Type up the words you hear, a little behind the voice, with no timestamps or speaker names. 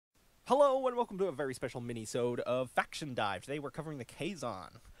Hello and welcome to a very special mini-sode of Faction Dive. Today we're covering the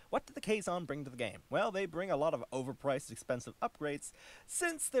Kazon. What did the Kazon bring to the game? Well, they bring a lot of overpriced, expensive upgrades,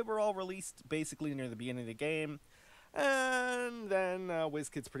 since they were all released basically near the beginning of the game, and then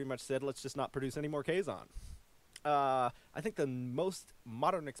WizKids pretty much said, let's just not produce any more Kazon. I think the most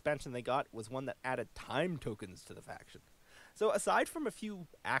modern expansion they got was one that added time tokens to the faction. So aside from a few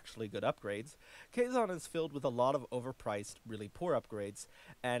actually good upgrades, Kazon is filled with a lot of overpriced, really poor upgrades,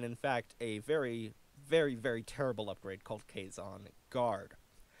 and in fact a very, very, very terrible upgrade called Kazon Guard,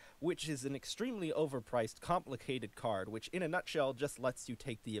 which is an extremely overpriced, complicated card, which in a nutshell just lets you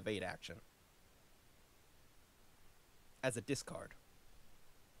take the evade action as a discard.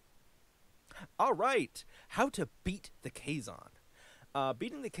 Alright, how to beat the Kazon.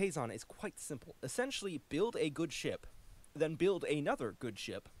 Beating the Kazon is quite simple. Essentially, build a good ship, then build another good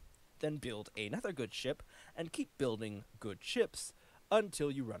ship, then build another good ship, and keep building good ships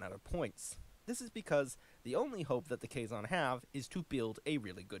until you run out of points. This is because the only hope that the Kazon have is to build a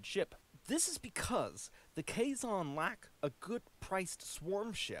really good ship. This is because the Kazon lack a good priced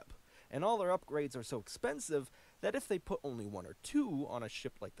swarm ship, and all their upgrades are so expensive that if they put only one or two on a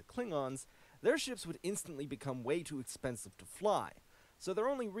ship like the Klingons, their ships would instantly become way too expensive to fly. So their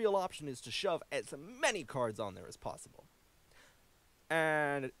only real option is to shove as many cards on there as possible.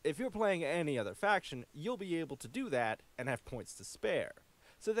 And if you're playing any other faction, you'll be able to do that and have points to spare.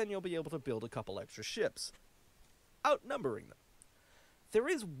 So then you'll be able to build a couple extra ships, outnumbering them. There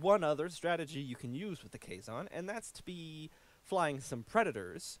is one other strategy you can use with the Kazon, and that's to be flying some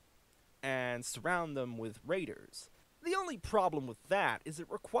Predators and surround them with Raiders. The only problem with that is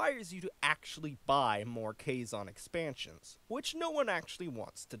it requires you to actually buy more Kazon expansions, which no one actually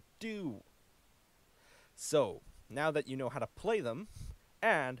wants to do. So, now that you know how to play them,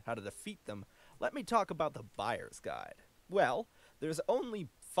 and how to defeat them, let me talk about the buyer's guide. Well, there's only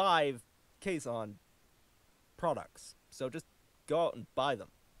 5 Kazon products, so just go out and buy them.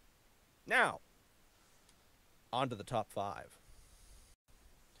 Now, on to the top 5.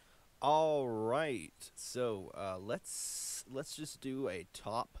 Alright, so let's just do a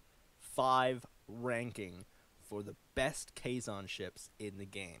top 5 ranking for the best Kazon ships in the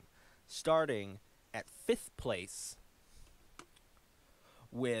game, starting at 5th place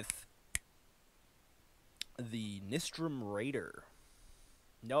with the Nistrum Raider.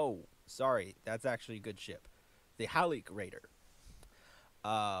 No, sorry, that's actually a good ship. The Halik Raider.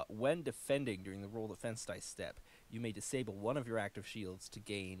 When defending during the roll defense dice step, you may disable one of your active shields to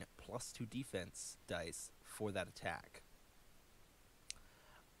gain +2 defense dice for that attack.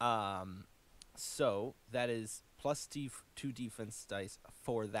 So that is +2 defense dice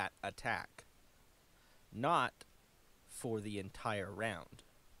for that attack, not for the entire round.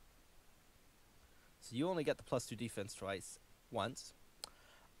 So you only get the +2 defense twice once,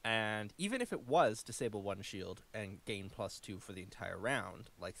 and even if it was disable one shield and gain +2 for the entire round,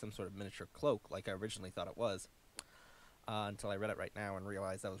 like some sort of miniature cloak like I originally thought it was, until I read it right now and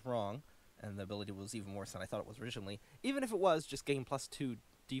realized I was wrong, and the ability was even worse than I thought it was originally. Even if it was just gain +2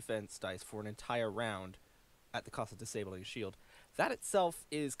 defense dice for an entire round at the cost of disabling a shield, that itself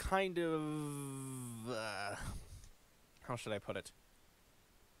is kind of, how should I put it?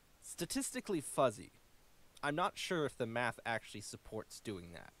 Statistically fuzzy. I'm not sure if the math actually supports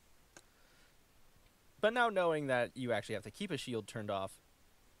doing that. But now knowing that you actually have to keep a shield turned off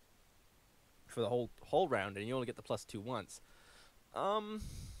for the whole round, and you only get the +2 once,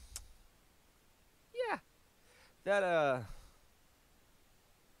 yeah,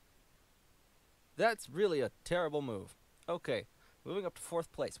 that's really a terrible move. Okay, moving up to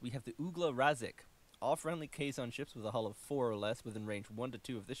 4th place, we have the Ugla Razik. All friendly Kazon ships with a hull of 4 or less within range 1 to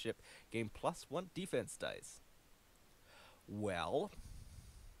 2 of this ship gain +1 defense dice. Well,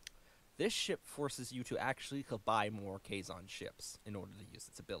 this ship forces you to actually buy more Kazon ships in order to use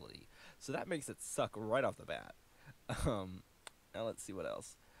its ability. So that makes it suck right off the bat. Now let's see what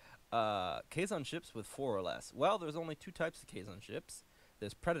else. Kazon ships with 4 or less. Well, there's only 2 types of Kazon ships.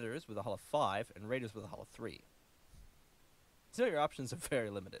 There's Predators with a hull of 5 and Raiders with a hull of 3. So your options are very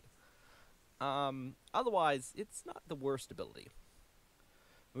limited. Otherwise, it's not the worst ability.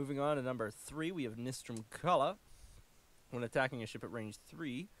 Moving on to number 3, we have Nistrum Kala. When attacking a ship at range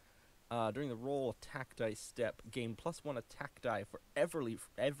 3, during the roll attack dice step, gain +1 attack die for every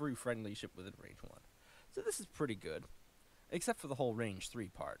friendly ship within range 1. So this is pretty good, except for the whole range 3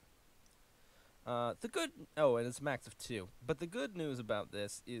 part. And it's a max of 2. But the good news about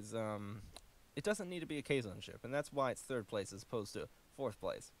this is it doesn't need to be a Kazon ship, and that's why it's 3rd place as opposed to 4th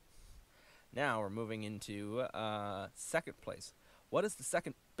place. Now we're moving into 2nd place. What is the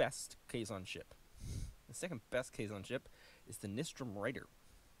second best Kazon ship? The second best Kazon ship is the Nistrum Raider.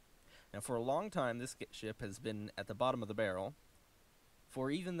 Now, for a long time, this ship has been at the bottom of the barrel for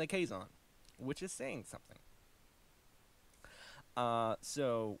even the Kazon, which is saying something.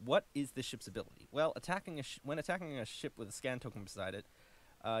 So what is the ship's ability? Well, when attacking a ship with a scan token beside it,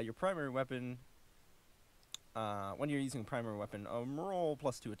 your primary weapon, when you're using a primary weapon, roll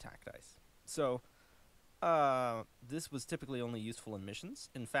 +2 attack dice. So, this was typically only useful in missions.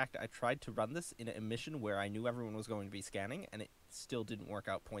 In fact, I tried to run this in a mission where I knew everyone was going to be scanning, and it still didn't work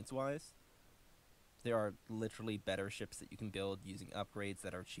out points-wise. There are literally better ships that you can build using upgrades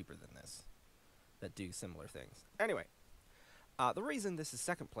that are cheaper than this, that do similar things. Anyway, the reason this is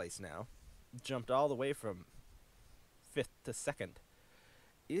second place now, jumped all the way from 5th to 2nd,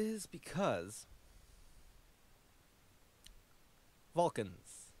 is because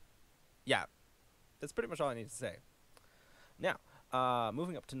Vulcans. Yeah, that's pretty much all I need to say. Now,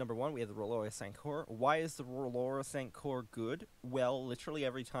 moving up to number 1, we have the Rolora Sancor. Why is the Rolora Sancor good? Well, literally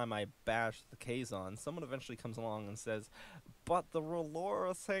every time I bash the Kazon, someone eventually comes along and says, but the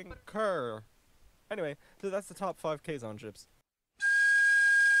Rolora Sancor. Anyway, so that's the top 5 Kazon ships.